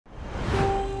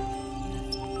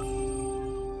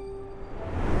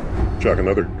Chuck,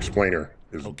 another explainer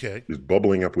Okay. is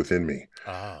bubbling up within me.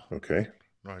 Ah, Okay.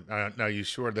 right. Now you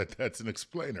sure that that's an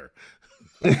explainer?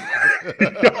 Or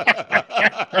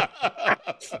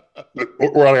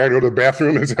I gotta go to the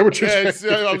bathroom. Is that what you're Yeah,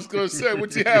 saying? I was going to say,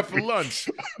 what you have for lunch?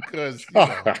 Because,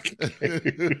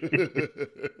 Okay.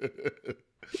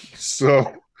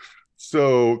 So,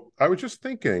 so I was just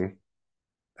thinking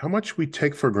how much we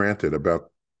take for granted about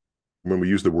when we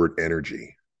use the word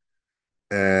energy,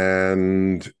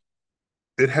 and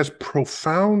it has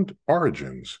profound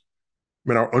origins. I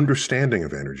mean, our understanding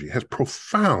of energy has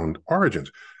profound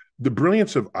origins. The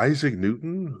brilliance of Isaac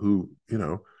Newton, who,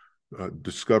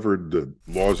 discovered the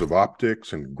laws of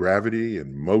optics and gravity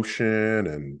and motion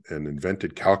and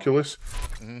invented calculus,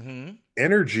 hmm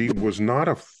energy was not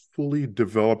a fully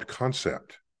developed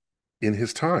concept in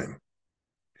his time.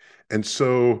 And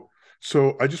so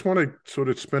I just want to sort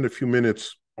of spend a few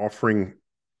minutes offering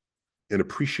an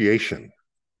appreciation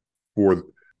for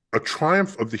a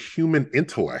triumph of the human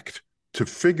intellect to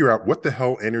figure out what the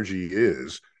hell energy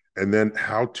is and then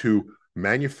how to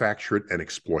manufacture it and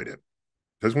exploit it.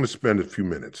 I just want to spend a few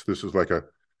minutes. This is like a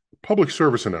public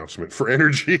service announcement for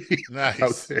energy out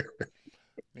nice. there.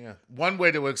 Yeah. One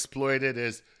way to exploit it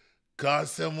is call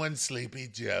someone Sleepy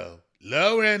Joe.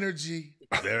 Low energy,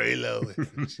 very low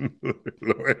energy.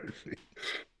 Low energy.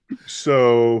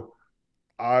 So,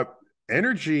 uh,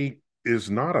 energy is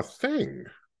not a thing,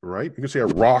 right? You can say a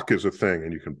rock is a thing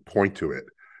and you can point to it,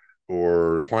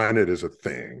 or planet is a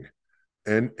thing,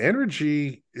 and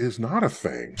energy is not a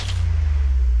thing.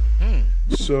 Hmm.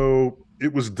 So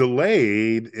it was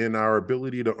delayed in our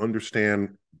ability to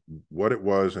understand what it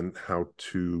was and how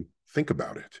to think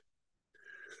about it.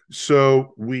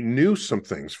 So we knew some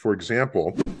things. For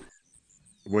example,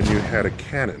 when you had a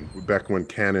cannon, back when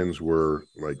cannons were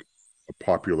like a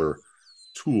popular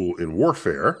tool in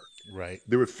warfare, Right.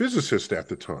 there were physicists at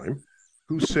the time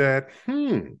who said,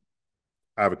 I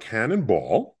have a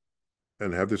cannonball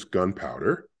and have this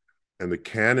gunpowder, and the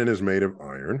cannon is made of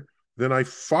iron. Then I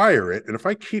fire it. And if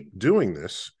I keep doing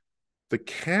this, the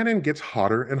cannon gets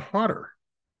hotter and hotter.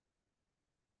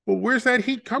 Well, where's that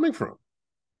heat coming from?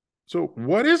 So,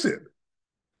 what is it?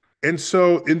 And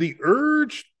so, in the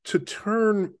urge to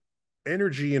turn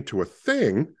energy into a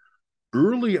thing,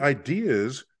 early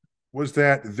ideas was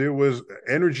that there was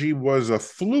energy was a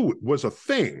fluid, was a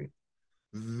thing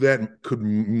that could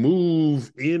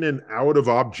move in and out of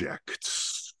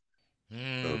objects.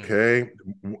 Hmm. Okay.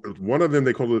 One of them,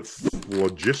 they called it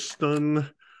phlogiston.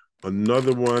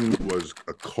 Another one was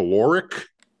a caloric.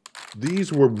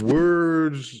 These were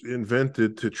words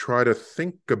invented to try to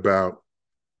think about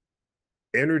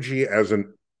energy as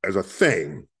a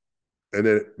thing, and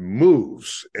then it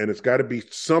moves and it's got to be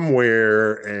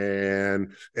somewhere,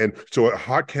 and so a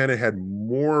hot cannon had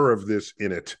more of this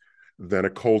in it than a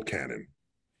cold cannon.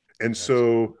 And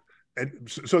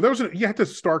Gotcha. so that was you had to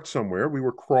start somewhere. We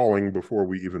were crawling before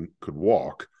we even could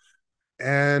walk,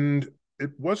 and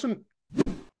it wasn't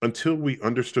until we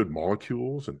understood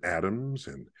molecules and atoms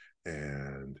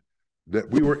and that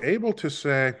we were able to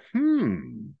say,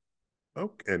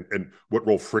 okay, and what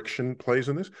role friction plays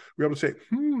in this. We were able to say,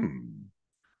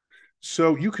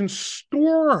 so you can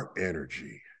store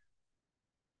energy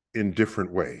in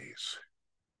different ways.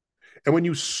 And when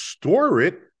you store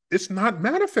it, it's not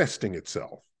manifesting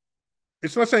itself.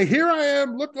 It's not saying, here I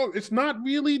am, look, it's not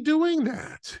really doing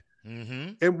that.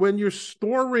 Mm-hmm. And when you're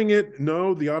storing it,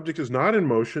 no, the object is not in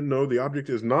motion. No, the object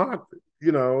is not,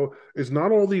 is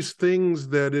not all these things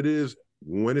that it is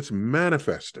when it's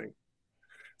manifesting.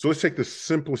 So let's take the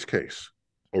simplest case,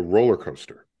 a roller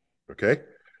coaster. Okay.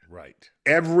 Right.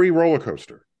 Every roller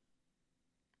coaster,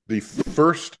 the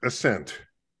first ascent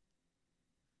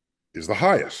is the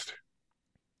highest.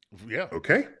 Yeah.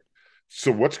 Okay.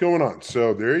 So what's going on?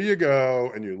 So there you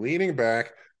go. And you're leaning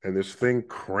back, and this thing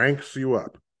cranks you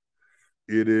up.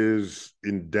 It is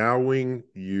endowing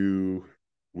you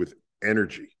with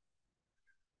energy,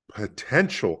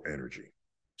 potential energy,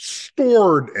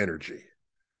 stored energy,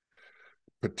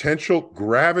 potential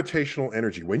gravitational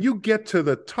energy. When you get to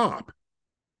the top,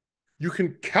 you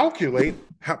can calculate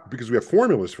how, because we have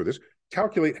formulas for this,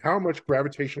 calculate how much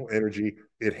gravitational energy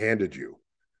it handed you.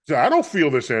 So I don't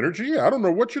feel this energy. I don't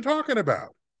know what you're talking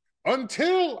about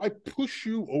until I push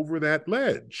you over that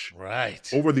ledge, Right.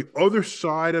 over the other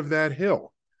side of that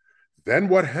hill. Then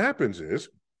what happens is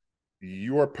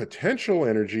your potential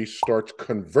energy starts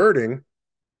converting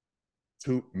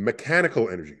to mechanical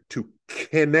energy, to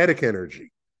kinetic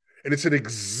energy. And it's an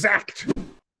exact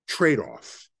trade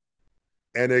off,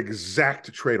 an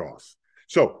exact trade off.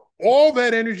 So all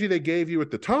that energy they gave you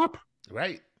at the top,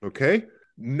 Right. okay,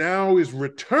 now is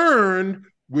returned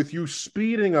with you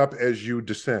speeding up as you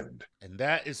descend. And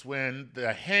that is when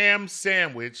the ham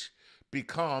sandwich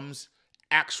becomes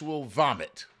actual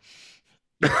vomit.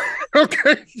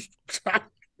 Okay.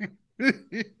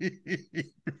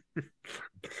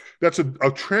 That's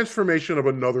a transformation of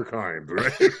another kind,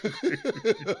 right?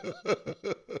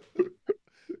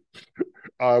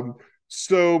 um,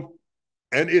 so,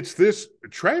 and it's this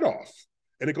trade-off,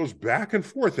 and it goes back and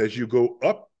forth as you go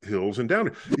up hills and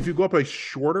down. If you go up a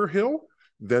shorter hill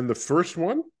than the first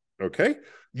one, okay,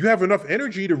 you have enough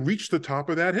energy to reach the top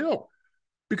of that hill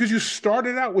because you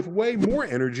started out with way more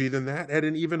energy than that at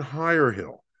an even higher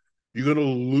hill. You're going to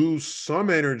lose some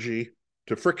energy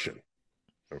to friction,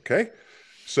 okay?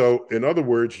 So, in other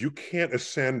words, you can't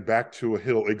ascend back to a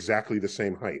hill exactly the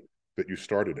same height that you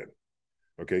started in.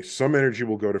 Okay, some energy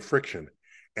will go to friction.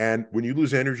 And when you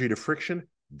lose energy to friction,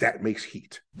 that makes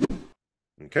heat.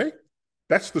 Okay,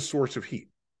 that's the source of heat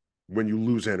when you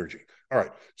lose energy. All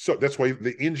right, so that's why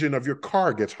the engine of your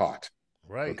car gets hot.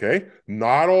 Right. Okay,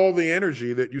 not all the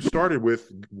energy that you started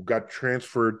with got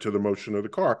transferred to the motion of the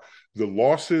car. The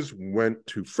losses went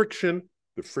to friction.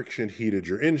 The friction heated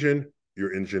your engine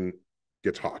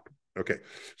gets hot. Okay,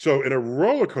 so in a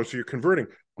roller coaster, you're converting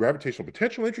gravitational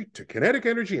potential energy to kinetic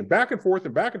energy and back and forth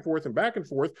and back and forth and back and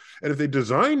forth. And if they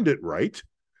designed it right,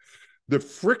 the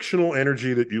frictional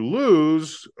energy that you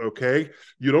lose, okay,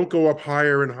 you don't go up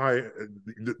higher and higher.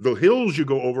 The hills you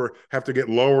go over have to get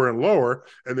lower and lower.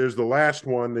 And there's the last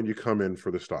one, then you come in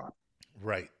for the stop.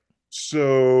 Right.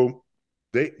 So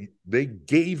they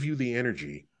gave you the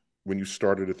energy when you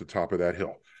started at the top of that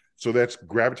hill. So that's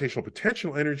gravitational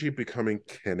potential energy becoming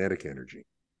kinetic energy.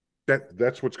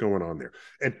 That's what's going on there.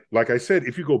 And like I said,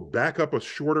 if you go back up a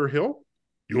shorter hill,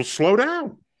 you'll slow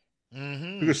down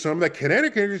because some of that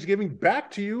kinetic energy is giving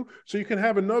back to you, so you can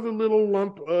have another little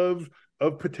lump of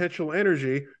potential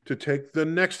energy to take the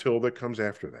next hill that comes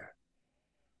after that.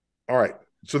 All right,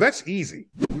 so that's easy.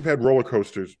 We've had roller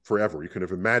coasters forever. You could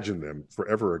have imagined them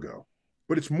forever ago,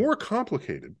 but it's more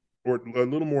complicated or a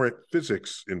little more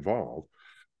physics involved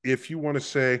if you want to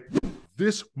say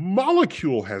this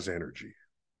molecule has energy.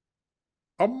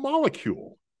 A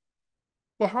molecule.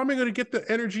 Well, how am I going to get the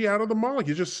energy out of the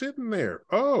molecule? Just sitting there.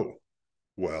 Oh,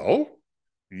 well,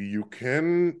 you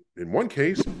can, in one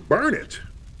case, burn it.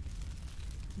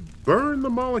 Burn the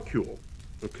molecule.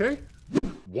 Okay?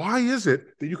 Why is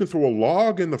it that you can throw a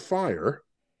log in the fire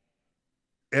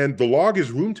and the log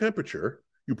is room temperature?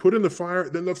 You put in the fire,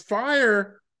 then the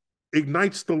fire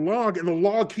ignites the log and the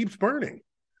log keeps burning.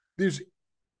 There's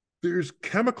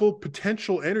chemical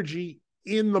potential energy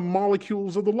in the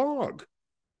molecules of the log.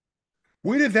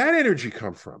 Where did that energy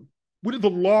come from? Where did the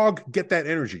log get that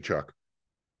energy, Chuck?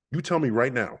 You tell me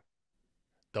right now.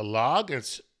 The log,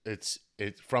 it's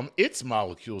from its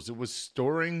molecules. It was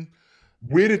storing.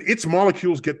 Where did its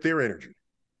molecules get their energy?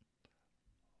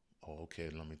 Oh, okay.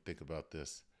 Let me think about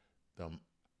this. From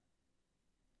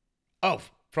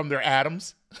their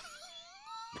atoms.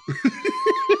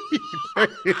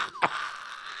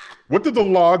 What did the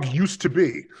log used to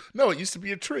be? No, it used to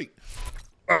be a tree.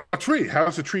 A tree. How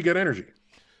does a tree get energy?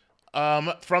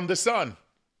 From the sun.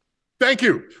 Thank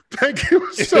you.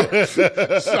 So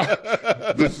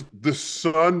the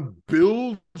sun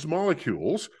builds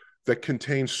molecules that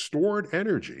contain stored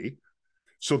energy.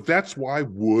 So that's why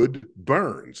wood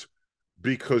burns,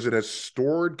 because it has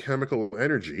stored chemical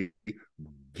energy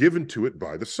given to it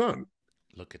by the sun.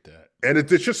 Look at that. And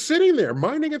it's just sitting there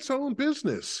minding its own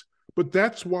business. But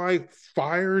that's why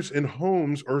fires in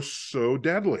homes are so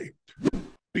deadly,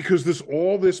 because there's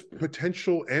all this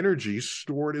potential energy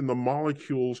stored in the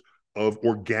molecules of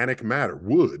organic matter,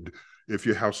 wood, if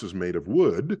your house is made of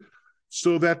wood,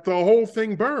 so that the whole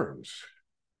thing burns,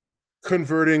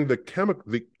 converting the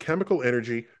chemical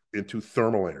energy into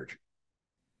thermal energy.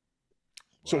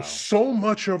 Wow. So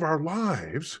much of our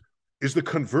lives is the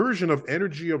conversion of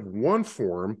energy of one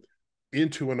form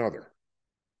into another.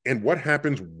 And what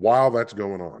happens while that's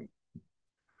going on?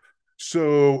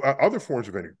 So other forms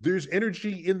of energy. There's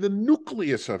energy in the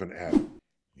nucleus of an atom.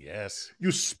 Yes.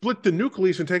 You split the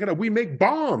nucleus and take it out. We make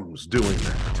bombs doing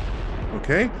that.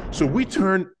 Okay? So we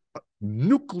turn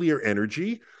nuclear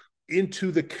energy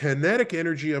into the kinetic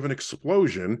energy of an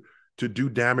explosion to do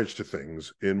damage to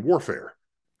things in warfare.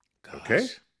 Gosh. Okay?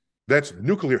 That's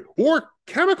nuclear or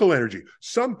chemical energy.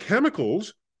 Some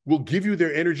chemicals will give you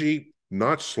their energy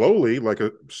not slowly, like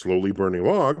a slowly burning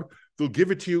log. They'll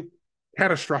give it to you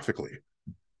catastrophically.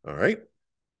 All right?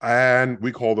 And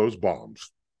we call those bombs.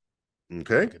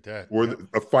 Okay? Or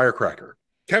a firecracker.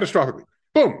 Catastrophically.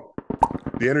 Boom!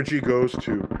 The energy goes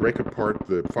to break apart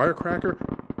the firecracker,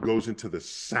 goes into the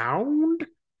sound,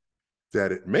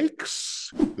 that it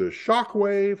makes, the shock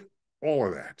wave, all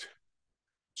of that.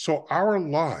 So our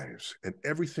lives and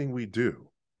everything we do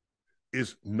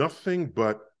is nothing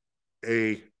but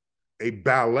a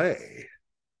ballet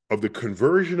of the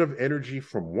conversion of energy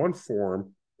from one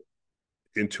form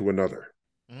into another.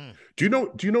 Mm. Do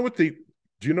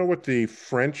you know what the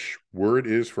French word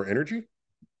is for energy?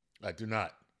 I do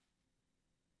not.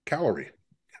 Calorie.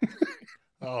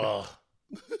 Oh,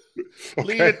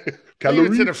 leave Okay. it. Leave it to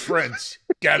Calorie. the French.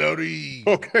 Calorie.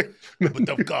 Okay. But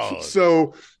of God.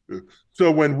 So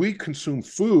when we consume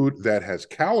food that has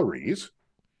calories,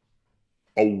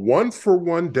 a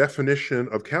one-for-one definition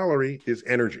of calorie is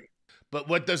energy. But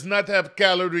what does not have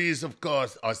calories, of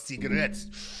course, are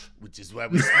cigarettes, which is why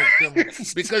we smoke them,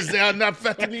 because they are not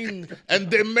fattening and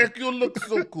they make you look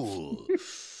so cool.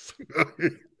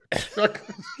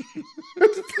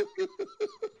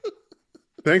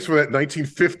 Thanks for that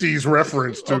 1950s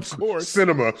reference to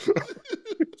cinema,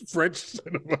 French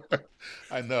cinema.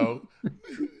 I know.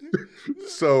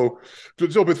 So,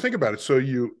 but think about it. So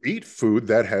you eat food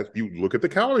that has, you look at the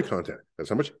calorie content. That's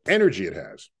how much energy it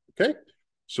has. Okay.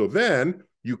 So then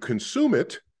you consume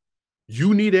it.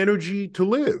 You need energy to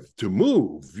live, to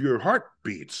move, your heart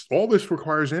beats. All this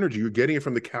requires energy. You're getting it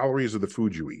from the calories of the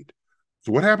food you eat.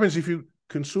 So what happens if you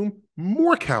consume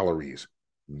more calories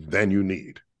than you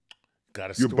need?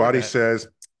 Your body says,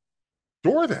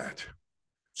 store that.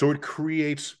 So it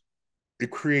creates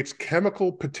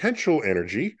chemical potential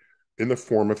energy in the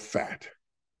form of fat.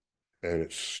 And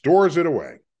it stores it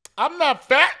away. I'm not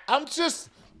fat. I'm just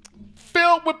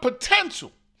filled with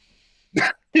potential.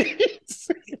 What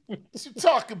you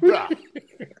talking about?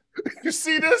 You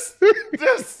see this?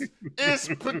 This is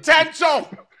potential.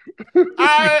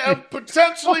 I am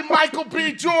potentially Michael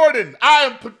B. Jordan. I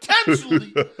am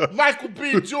potentially Michael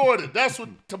B. Jordan. That's what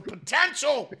the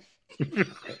potential.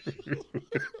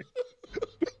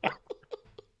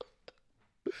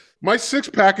 My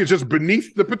six-pack is just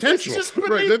beneath the potential. It's just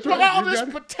beneath all this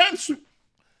potential.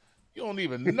 You don't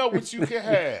even know what you can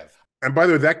have. And by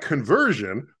the way, that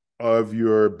conversion of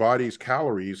your body's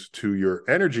calories to your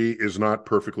energy is not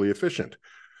perfectly efficient.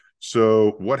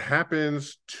 So what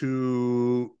happens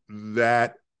to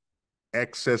that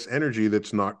excess energy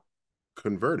that's not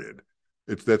converted?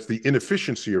 That's the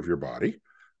inefficiency of your body.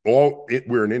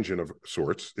 We're an engine of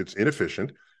sorts. It's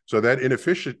inefficient. So that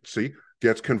inefficiency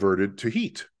gets converted to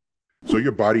heat. So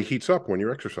your body heats up when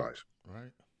you exercise.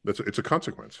 Right. It's a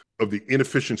consequence of the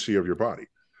inefficiency of your body.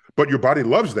 But your body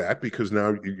loves that because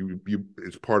now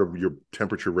it's part of your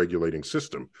temperature regulating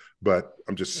system. But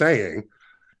I'm just saying,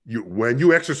 when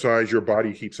you exercise, your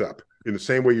body heats up. In the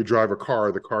same way you drive a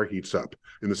car, the car heats up.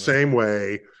 In the same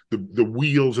way, the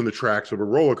wheels and the tracks of a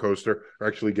roller coaster are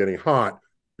actually getting hot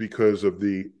because of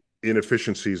the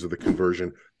inefficiencies of the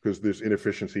conversion, because there's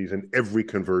inefficiencies in every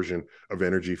conversion of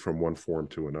energy from one form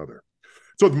to another.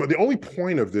 So the only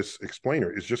point of this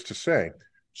explainer is just to say,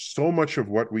 so much of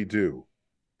what we do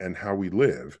and how we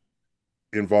live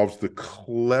involves the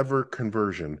clever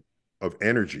conversion of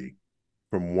energy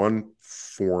from one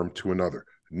form to another.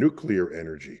 Nuclear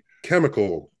energy,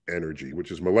 chemical energy,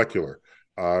 which is molecular.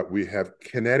 We have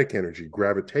kinetic energy,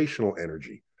 gravitational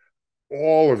energy.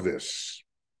 All of this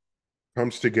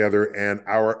comes together, and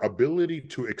our ability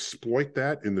to exploit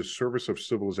that in the service of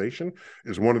civilization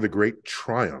is one of the great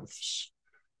triumphs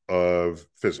of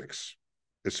physics,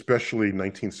 especially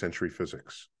 19th century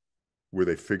physics, where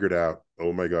they figured out,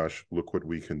 oh my gosh, look what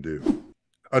we can do.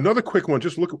 Another quick one,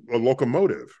 just look at a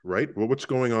locomotive, right? Well, what's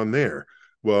going on there?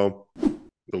 Well,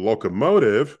 the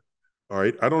locomotive, all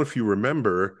right, I don't know if you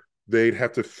remember, they'd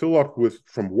have to fill up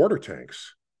from water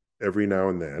tanks every now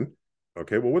and then.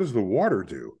 Okay, well, what does the water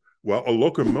do? Well, a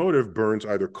locomotive burns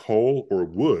either coal or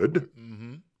wood,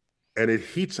 and it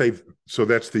heats so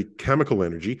that's the chemical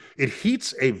energy. It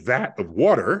heats a vat of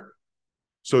water,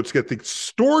 so it's got the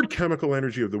stored chemical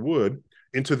energy of the wood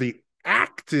into the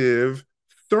active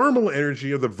thermal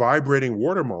energy of the vibrating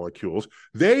water molecules.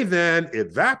 They then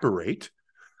evaporate,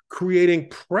 creating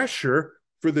pressure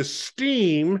for the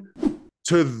steam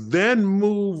to then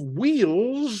move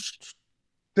wheels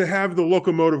to have the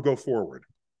locomotive go forward.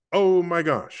 Oh my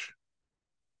gosh.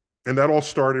 And that all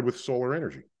started with solar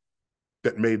energy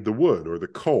that made the wood or the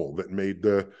coal, that made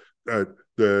the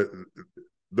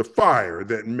fire,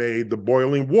 that made the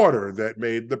boiling water, that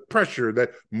made the pressure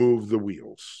that moved the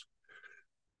wheels.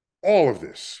 All of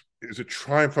this is a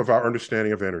triumph of our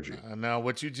understanding of energy. Now,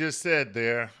 what you just said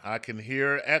there, I can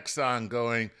hear Exxon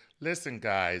going, listen,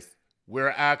 guys, we're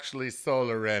actually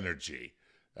solar energy.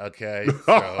 Okay?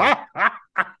 So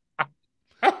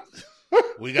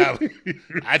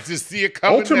I just see it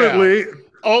coming ultimately, now.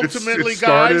 ultimately, it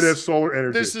started guys, as solar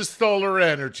energy. this is solar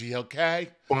energy, okay?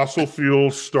 Fossil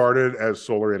fuels started as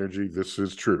solar energy. This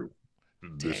is true.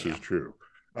 This is true.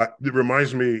 It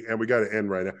reminds me, and we got to end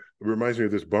right now. It reminds me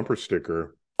of this bumper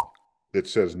sticker that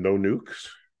says "No nukes,"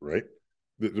 right?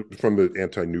 From the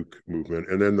anti-nuke movement,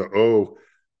 and then the O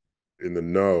in the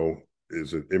 "no"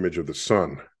 is an image of the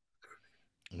sun.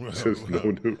 It says "No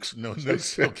nukes." No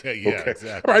nukes. Okay, yeah, okay.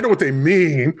 Exactly. I know what they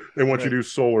mean. They want you to do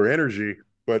solar energy,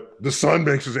 but the sun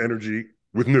makes its energy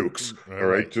with nukes. All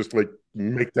right, just like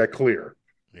make that clear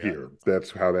here.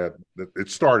 That's how that it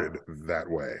started that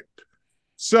way.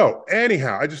 So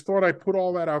anyhow, I just thought I'd put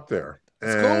all that out there.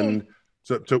 That's and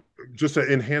cool. So just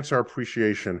to enhance our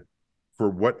appreciation for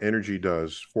what energy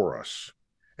does for us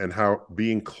and how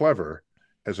being clever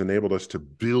has enabled us to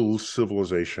build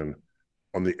civilization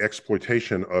on the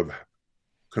exploitation of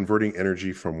converting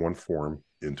energy from one form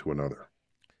into another.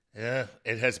 Yeah,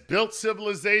 it has built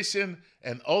civilization,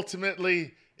 and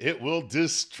ultimately it will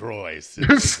destroy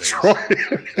civilization.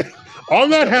 On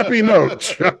that happy note,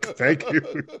 Chuck, thank you.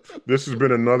 This has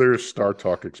been another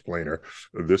StarTalk Explainer.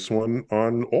 This one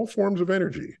on all forms of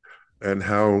energy and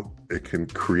how it can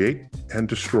create and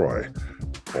destroy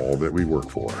all that we work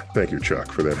for. Thank you,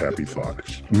 Chuck, for that happy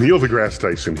thought. Neil deGrasse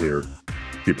Tyson here.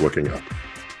 Keep looking up.